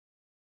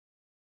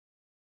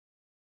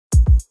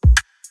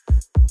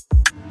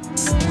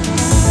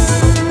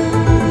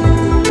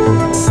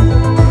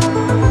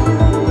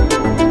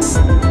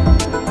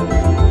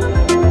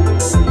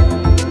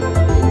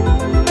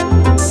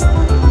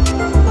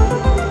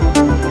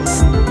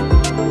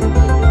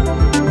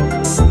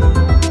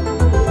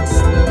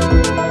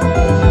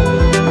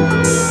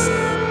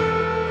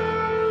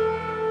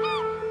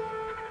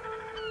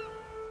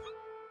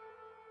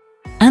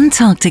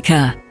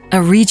Antarctica, a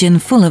region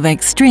full of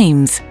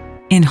extremes,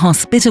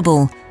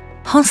 inhospitable,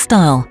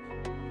 hostile,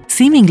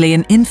 seemingly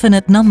an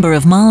infinite number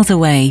of miles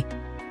away,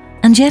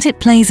 and yet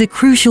it plays a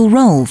crucial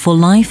role for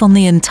life on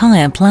the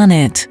entire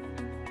planet.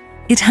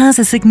 It has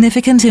a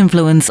significant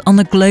influence on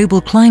the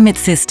global climate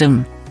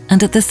system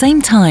and at the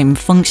same time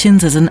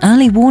functions as an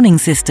early warning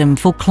system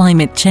for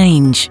climate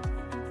change.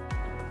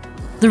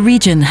 The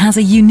region has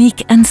a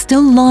unique and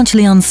still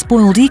largely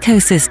unspoiled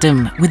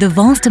ecosystem with a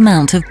vast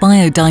amount of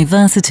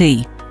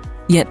biodiversity.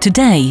 Yet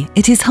today,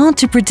 it is hard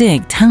to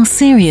predict how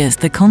serious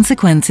the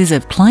consequences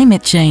of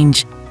climate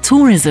change,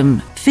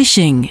 tourism,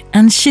 fishing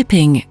and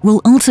shipping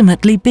will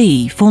ultimately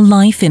be for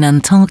life in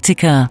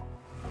Antarctica.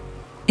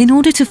 In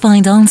order to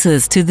find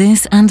answers to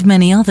this and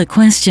many other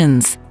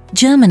questions,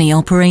 Germany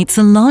operates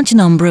a large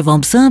number of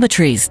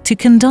observatories to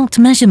conduct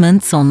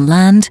measurements on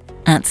land,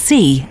 at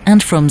sea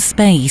and from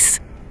space.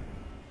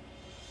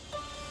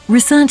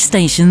 Research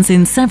stations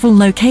in several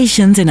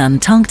locations in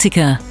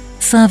Antarctica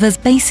serve as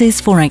bases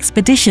for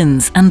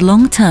expeditions and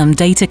long-term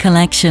data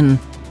collection.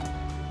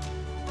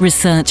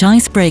 Research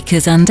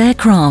icebreakers and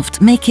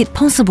aircraft make it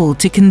possible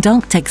to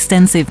conduct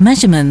extensive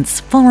measurements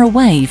far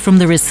away from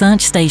the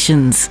research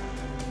stations.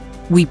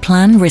 We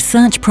plan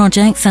research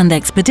projects and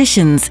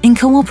expeditions in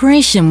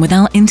cooperation with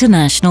our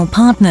international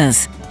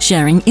partners,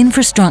 sharing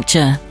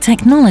infrastructure,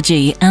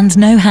 technology and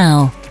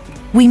know-how.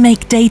 We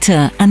make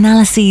data,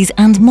 analyses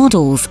and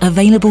models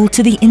available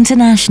to the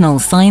international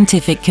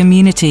scientific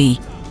community.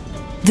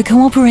 The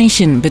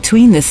cooperation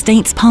between the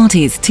states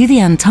parties to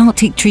the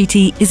Antarctic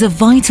Treaty is a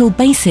vital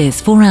basis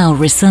for our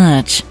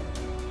research.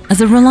 As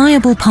a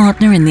reliable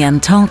partner in the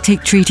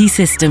Antarctic Treaty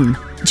system,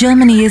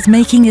 Germany is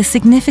making a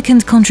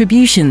significant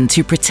contribution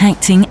to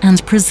protecting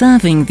and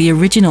preserving the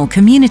original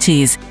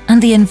communities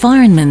and the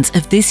environment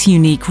of this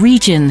unique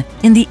region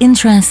in the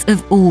interests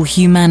of all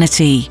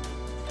humanity.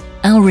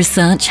 Our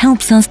research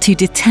helps us to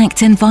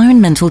detect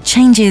environmental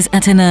changes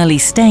at an early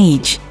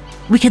stage.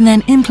 We can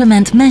then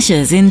implement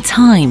measures in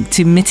time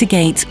to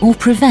mitigate or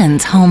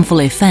prevent harmful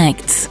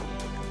effects.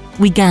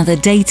 We gather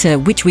data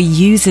which we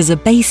use as a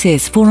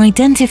basis for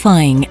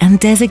identifying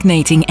and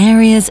designating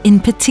areas in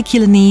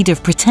particular need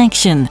of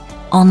protection,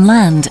 on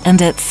land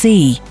and at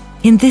sea.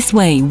 In this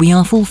way, we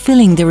are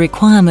fulfilling the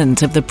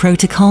requirement of the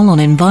Protocol on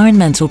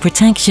Environmental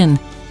Protection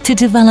to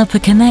develop a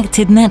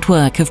connected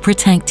network of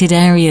protected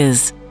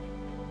areas.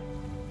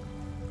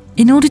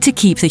 In order to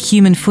keep the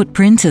human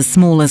footprint as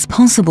small as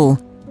possible,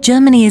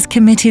 Germany is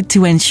committed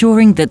to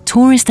ensuring that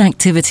tourist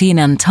activity in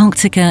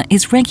Antarctica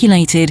is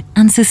regulated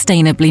and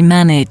sustainably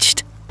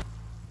managed.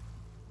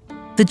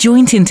 The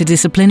joint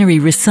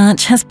interdisciplinary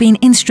research has been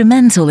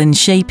instrumental in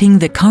shaping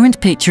the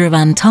current picture of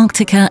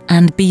Antarctica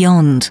and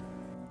beyond.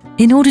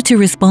 In order to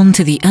respond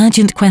to the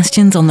urgent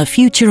questions on the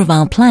future of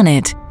our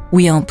planet,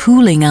 we are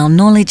pooling our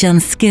knowledge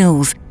and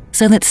skills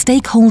so that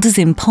stakeholders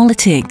in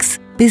politics,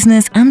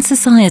 business and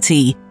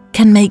society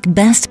can make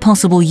best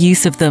possible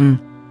use of them.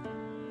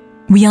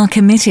 We are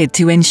committed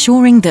to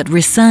ensuring that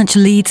research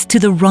leads to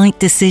the right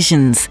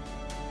decisions.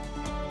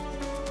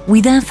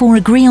 We therefore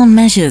agree on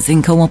measures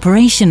in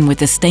cooperation with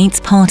the states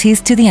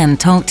parties to the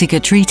Antarctica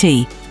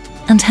Treaty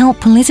and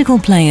help political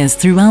players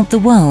throughout the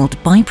world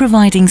by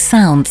providing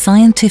sound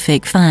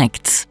scientific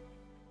facts.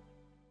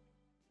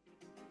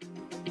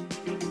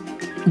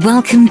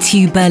 Welcome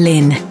to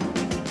Berlin,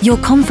 your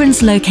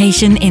conference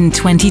location in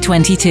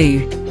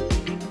 2022.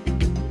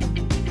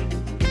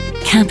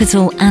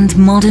 Capital and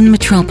modern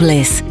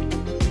metropolis.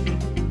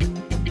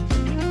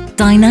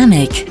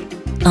 Dynamic,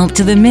 up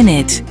to the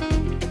minute,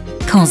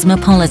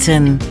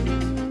 cosmopolitan.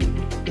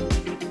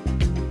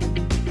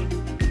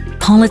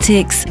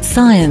 Politics,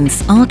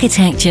 science,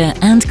 architecture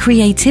and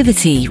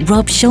creativity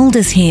rub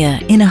shoulders here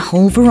in a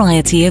whole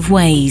variety of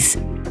ways.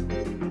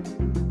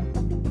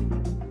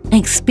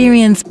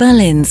 Experience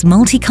Berlin's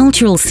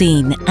multicultural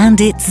scene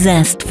and its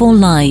zest for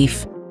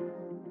life.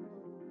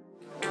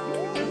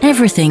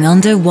 Everything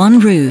under one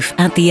roof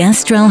at the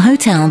Estrel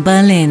Hotel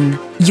Berlin,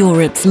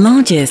 Europe's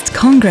largest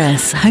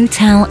congress,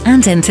 hotel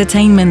and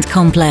entertainment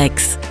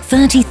complex,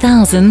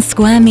 30,000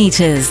 square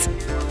meters.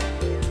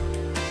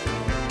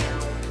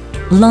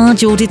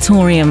 Large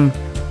auditorium,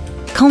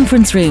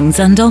 conference rooms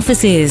and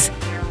offices,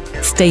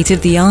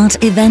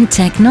 state-of-the-art event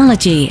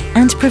technology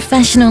and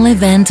professional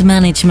event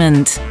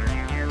management.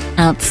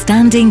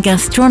 Outstanding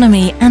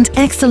gastronomy and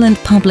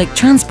excellent public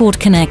transport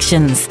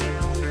connections.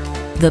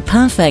 The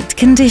perfect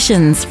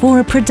conditions for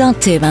a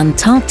productive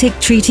Antarctic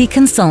Treaty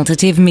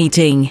consultative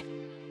meeting.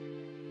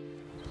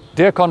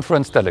 Dear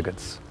conference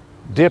delegates,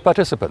 dear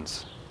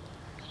participants,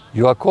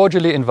 you are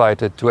cordially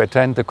invited to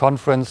attend the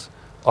conference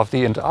of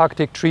the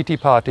Antarctic Treaty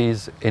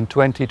Parties in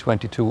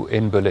 2022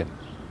 in Berlin.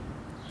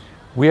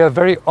 We are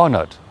very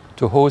honored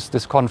to host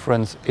this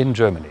conference in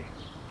Germany.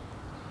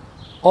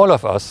 All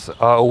of us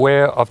are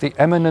aware of the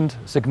eminent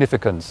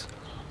significance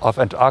of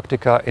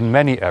Antarctica in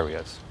many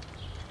areas.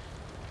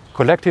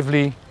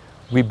 Collectively,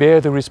 we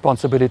bear the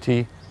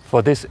responsibility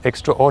for this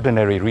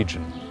extraordinary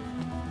region.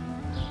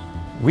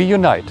 We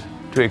unite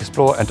to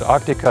explore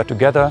Antarctica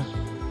together,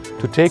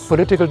 to take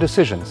political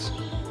decisions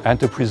and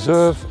to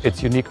preserve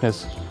its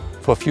uniqueness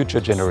for future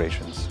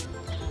generations.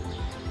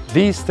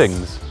 These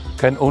things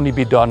can only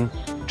be done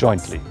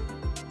jointly.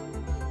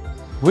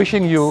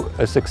 Wishing you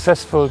a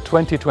successful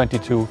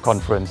 2022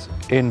 conference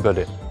in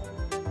Berlin.